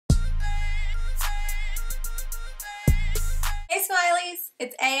Smileys,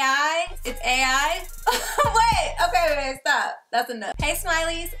 it's AI. It's AI. Wait, stop. That's enough. Hey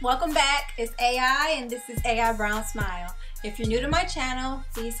Smileys, welcome back. It's AI and this is AI Brown Smile. If you're new to my channel,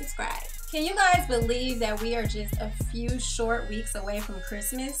 please subscribe. Can you guys believe that we are just a few short weeks away from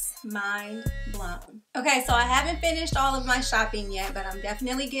Christmas? Mind blown. Okay, so I haven't finished all of my shopping yet, but I'm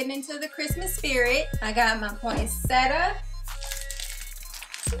definitely getting into the Christmas spirit. I got my poinsettia.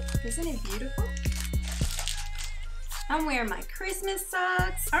 Isn't it beautiful? I'm wearing my Christmas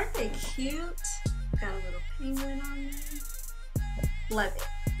socks. Aren't they cute? Got a little penguin on them. Love it.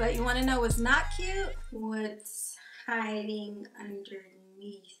 But you want to know what's not cute? What's hiding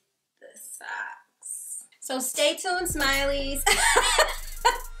underneath the socks. So stay tuned, Smileys.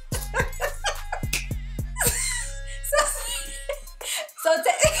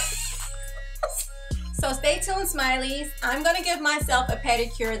 So stay tuned, Smileys. I'm gonna give myself a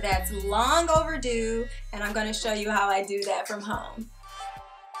pedicure that's long overdue, and I'm gonna show you how I do that from home.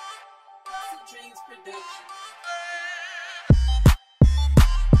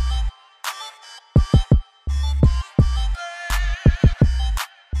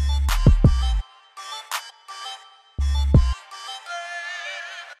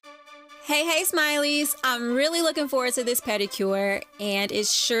 Hey Smileys, I'm really looking forward to this pedicure and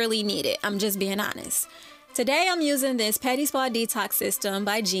it's surely needed. I'm just being honest. Today I'm using this Pedi Spa Detox system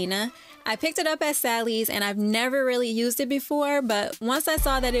by Gena. I picked it up at Sally's and I've never really used it before, but once I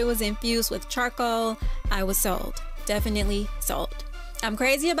saw that it was infused with charcoal, I was sold. Definitely sold. I'm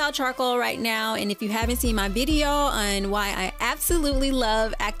crazy about charcoal right now, and if you haven't seen my video on why I absolutely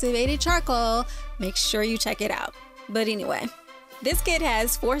love activated charcoal, make sure you check it out. But anyway. This kit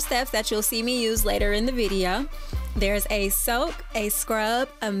has 4 steps that you'll see me use later in the video. There's a soak, a scrub,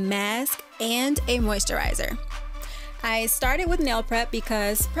 a mask, and a moisturizer. I started with nail prep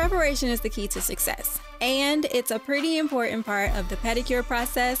because preparation is the key to success. And it's a pretty important part of the pedicure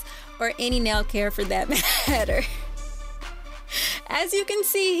process, or any nail care for that matter. As you can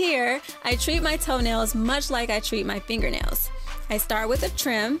see here, I treat my toenails much like I treat my fingernails. I start with a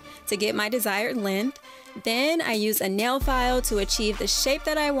trim to get my desired length. Then I use a nail file to achieve the shape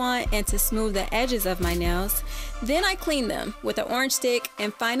that I want and to smooth the edges of my nails. Then I clean them with an orange stick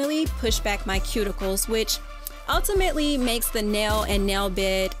and finally push back my cuticles, which ultimately makes the nail and nail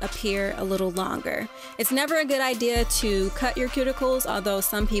bed appear a little longer. It's never a good idea to cut your cuticles, although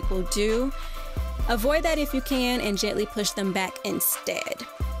some people do. Avoid that if you can and gently push them back instead.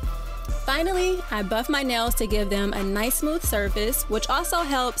 Finally, I buff my nails to give them a nice smooth surface, which also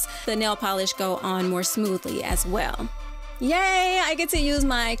helps the nail polish go on more smoothly as well. Yay! I get to use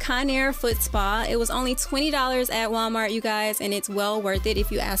my Conair foot spa. It was only $20 at Walmart, you guys, and it's well worth it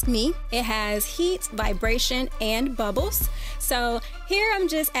if you ask me. It has heat, vibration, and bubbles. So here I'm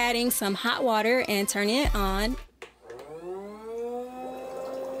just adding some hot water and turning it on.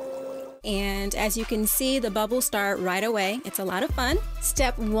 And as you can see, the bubbles start right away. It's a lot of fun.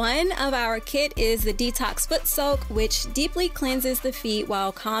 Step 1 of our kit is the Detox Foot Soak, which deeply cleanses the feet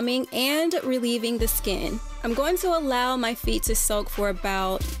while calming and relieving the skin. I'm going to allow my feet to soak for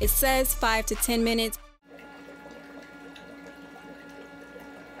about, it says 5 to 10 minutes.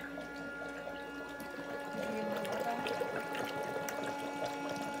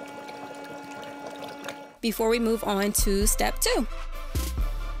 Before we move on to step 2.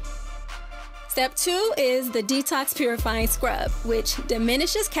 Step 2 is the Detox Purifying Scrub, which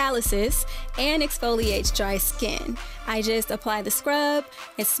diminishes calluses and exfoliates dry skin. I just apply the scrub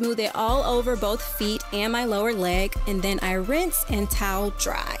and smooth it all over both feet and my lower leg, and then I rinse and towel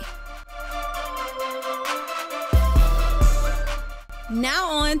dry. Now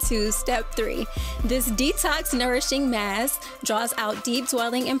on to step 3. This detox nourishing mask draws out deep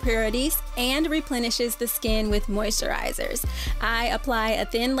dwelling impurities and replenishes the skin with moisturizers. I apply a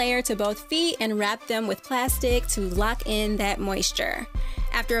thin layer to both feet and wrap them with plastic to lock in that moisture.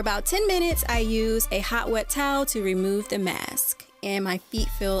 After about 10 minutes, I use a hot wet towel to remove the mask, and my feet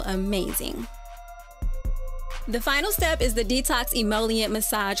feel amazing. The final step is the Detox Emollient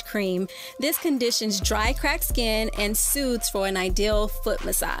Massage Cream. This conditions dry, cracked skin and soothes for an ideal foot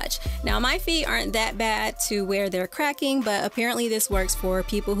massage. Now, my feet aren't that bad to where they're cracking, but apparently this works for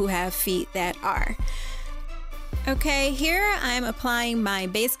people who have feet that are. Okay, here I'm applying my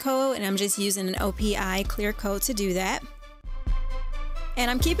base coat, and I'm just using an OPI clear coat to do that.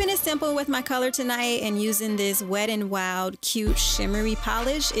 And I'm keeping it simple with my color tonight and using this Wet n Wild cute shimmery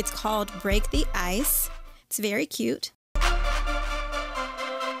polish. It's called Break the Ice. It's very cute.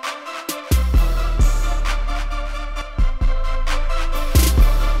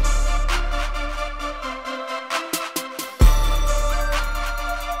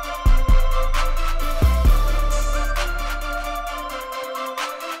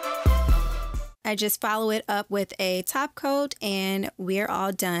 I just follow it up with a top coat and we're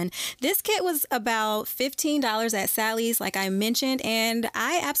all done. This kit was about $15 at Sally's, like I mentioned, and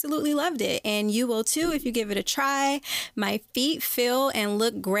I absolutely loved it. And you will too if you give it a try. My feet feel and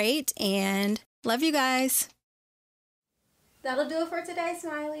look great, and love you guys. That'll do it for today,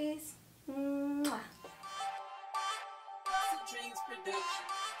 Smileys. Mwah.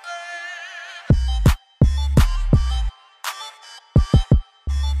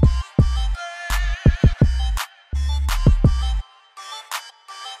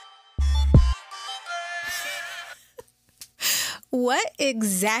 What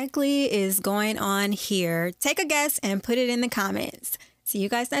exactly is going on here? Take a guess and put it in the comments. See you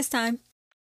guys next time.